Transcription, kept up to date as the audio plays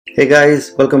Hey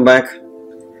guys, welcome back.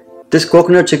 This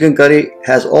coconut chicken curry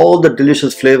has all the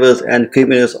delicious flavors and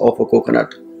creaminess of a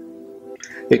coconut.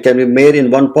 It can be made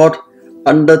in one pot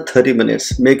under 30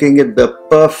 minutes, making it the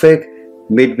perfect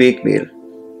midweek meal.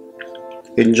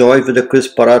 Enjoy it with a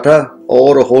crisp paratha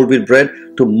or a whole wheat bread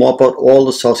to mop out all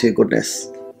the saucy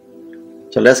goodness.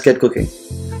 So let's get cooking.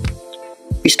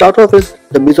 We start off with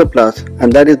the mise en place,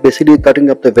 and that is basically cutting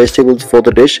up the vegetables for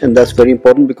the dish, and that's very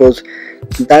important because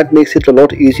that makes it a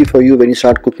lot easier for you when you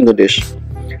start cooking the dish.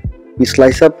 We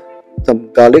slice up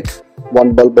some garlic,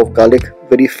 one bulb of garlic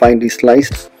very finely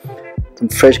sliced, some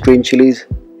fresh green chilies,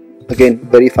 again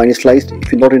very finely sliced.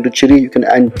 If you're not into chili, you can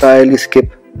entirely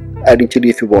skip adding chili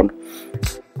if you want.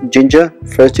 Ginger,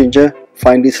 fresh ginger,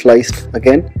 finely sliced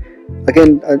again.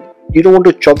 You don't want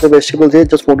to chop the vegetables here,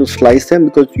 just want to slice them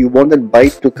because you want that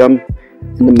bite to come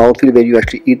in the mouthfeel when you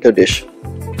actually eat the dish.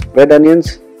 Red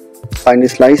onions, finely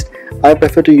sliced. I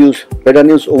prefer to use red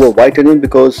onions over white onion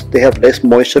because they have less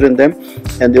moisture in them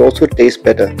and they also taste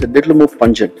better. They're a little more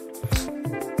pungent.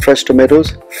 Fresh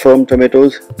tomatoes, firm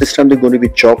tomatoes. This time they're going to be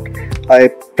chopped. I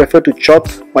prefer to chop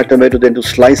my tomato than to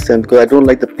slice them because I don't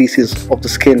like the pieces of the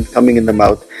skin coming in the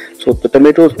mouth. So the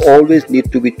tomatoes always need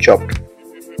to be chopped.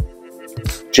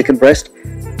 Chicken breast,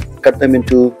 cut them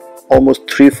into almost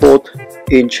 3/4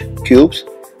 inch cubes.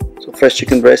 So fresh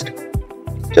chicken breast,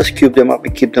 just cube them up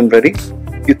and keep them ready.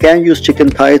 You can use chicken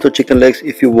thighs or chicken legs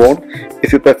if you want.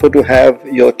 If you prefer to have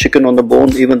your chicken on the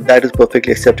bone, even that is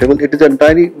perfectly acceptable. It is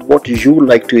entirely what you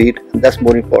like to eat, and that's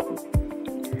more important.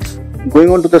 Going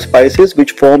on to the spices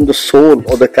which form the soul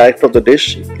or the character of the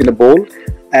dish. In a bowl,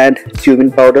 add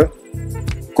cumin powder,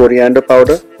 coriander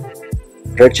powder,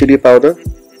 red chilli powder,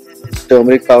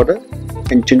 turmeric powder,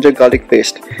 and ginger garlic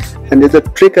paste. And there's a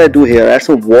trick I do here. I add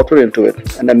some water into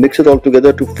it and I mix it all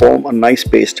together to form a nice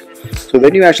paste. So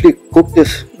when you actually cook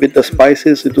this with the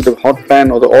spices into the hot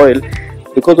pan or the oil,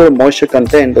 because of the moisture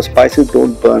content, the spices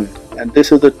don't burn. And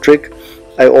this is the trick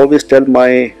I always tell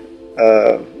my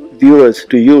viewers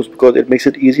to use because it makes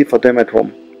it easy for them at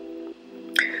home.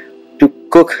 To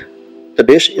cook the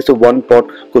dish is a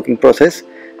one-pot cooking process.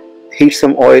 Heat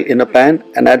some oil in a pan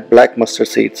and add black mustard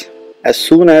seeds. As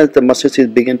soon as the mustard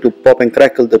seeds begin to pop and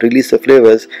crackle, to release the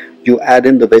flavors, you add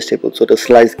in the vegetables. So the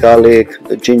sliced garlic,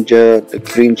 the ginger, the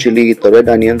green chili, the red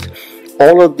onions,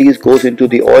 all of these goes into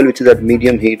the oil which is at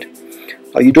medium heat.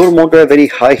 You don't want to have very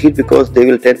high heat because they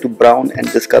will tend to brown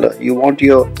and discolor. You want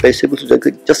your vegetables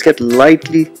to just get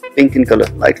lightly pink in color,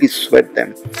 lightly sweat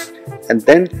them. And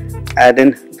then add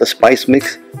in the spice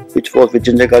mix which was with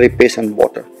ginger garlic paste and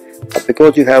water.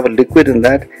 Because you have a liquid in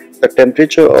that, the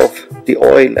temperature of the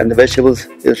oil and the vegetables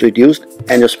is reduced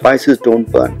and your spices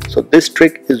don't burn. So this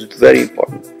trick is very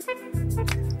important.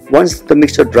 Once the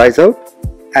mixture dries out,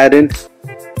 add in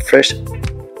fresh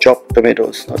chopped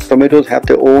tomatoes. Now, tomatoes have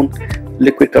their own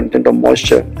liquid content of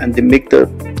moisture and they make the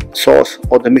sauce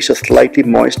or the mixture slightly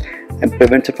moist and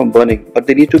prevents it from burning. But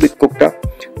they need to be cooked up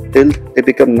till they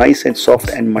become nice and soft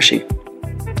and mushy.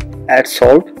 Add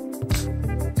salt.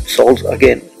 Salt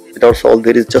again. Without salt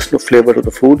there is just no flavor to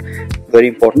the food. Very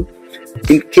important.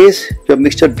 In case your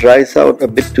mixture dries out a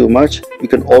bit too much, you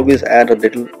can always add a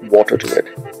little water to it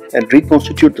and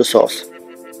reconstitute the sauce.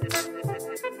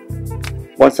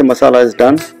 Once the masala is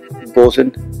done, goes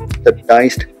in the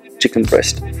diced chicken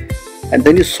breast, and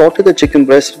then you saute the chicken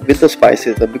breast with the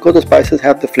spices. And because the spices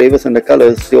have the flavors and the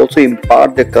colors, they also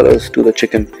impart their colors to the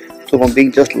chicken. So from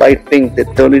being just light pink, they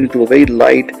turn it into a very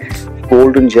light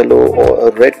golden yellow or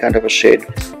a red kind of a shade.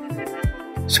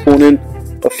 Spoon in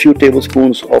a few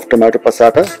tablespoons of tomato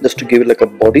passata just to give it like a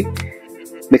body.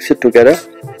 Mix it together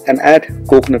and add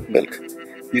coconut milk.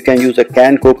 You can use a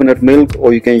canned coconut milk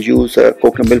or you can use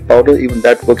coconut milk powder, even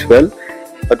that works well.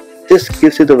 But this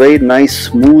gives it a very nice,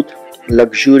 smooth,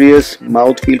 luxurious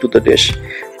mouthfeel to the dish.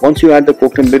 Once you add the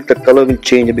coconut milk, the color will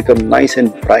change and become nice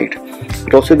and bright.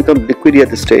 It also becomes liquidy at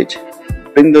this stage.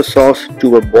 Bring the sauce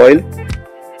to a boil,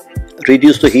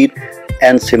 reduce the heat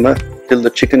and simmer till the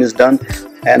chicken is done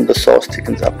and the sauce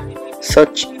thickens up.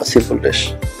 Such a simple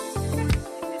dish.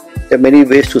 There are many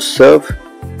ways to serve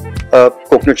a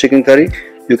coconut chicken curry.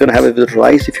 You can have it with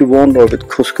rice if you want or with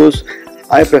couscous.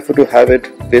 I prefer to have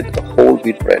it with a whole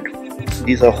wheat bread.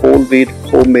 These are whole wheat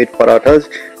homemade parathas.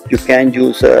 You can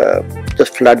use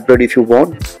just flat bread if you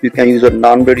want. You can use a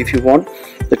naan bread if you want.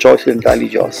 The choice is entirely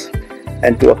yours.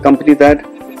 And to accompany that,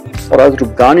 or rather to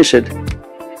garnish it,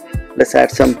 let's add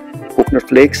some coconut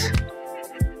flakes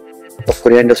of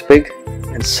coriander sprig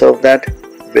and serve that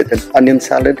with an onion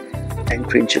salad and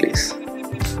green chilies.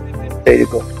 There you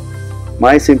go.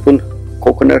 My simple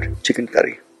coconut chicken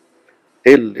curry.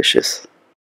 Delicious.